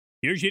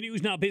Here's your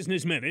News Now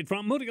Business Minute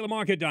from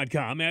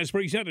MoodyTheMarket.com, as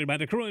presented by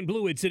the crew in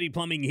blue at City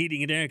Plumbing,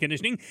 Heating, and Air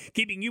Conditioning,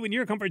 keeping you in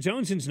your comfort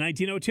zone since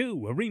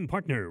 1902. A Rheem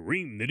partner,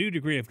 Rheem, the new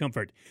degree of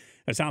comfort.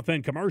 A South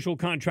Bend commercial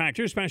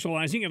contractor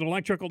specializing in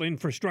electrical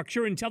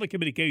infrastructure and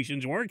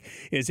telecommunications work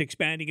is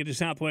expanding into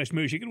Southwest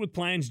Michigan with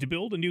plans to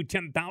build a new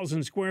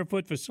 10,000 square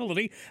foot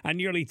facility on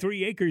nearly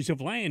 3 acres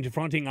of land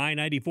fronting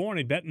I-94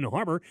 in Benton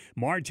Harbor.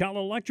 Martel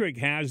Electric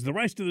has the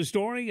rest of the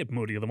story at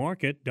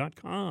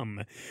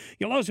MoodyTheMarket.com.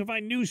 You'll also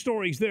find news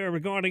stories there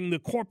regarding the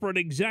corporate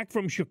exec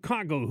from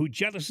Chicago who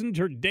jettisoned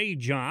her day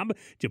job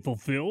to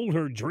fulfill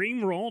her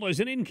dream role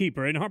as an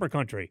innkeeper in Harbor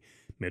Country.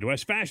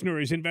 Midwest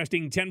Fashioner is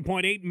investing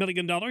 $10.8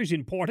 million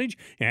in Portage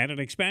and an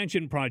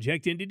expansion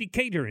project into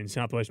Decatur in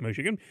Southwest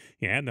Michigan.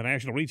 And the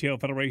National Retail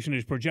Federation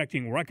is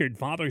projecting record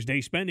Father's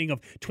Day spending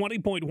of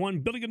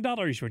 $20.1 billion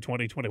for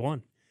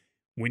 2021.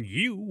 When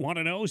you want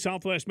to know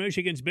Southwest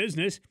Michigan's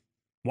business,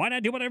 why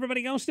not do what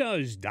everybody else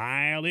does?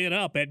 Dial it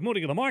up at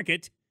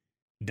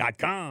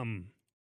MoodyTheMarket.com.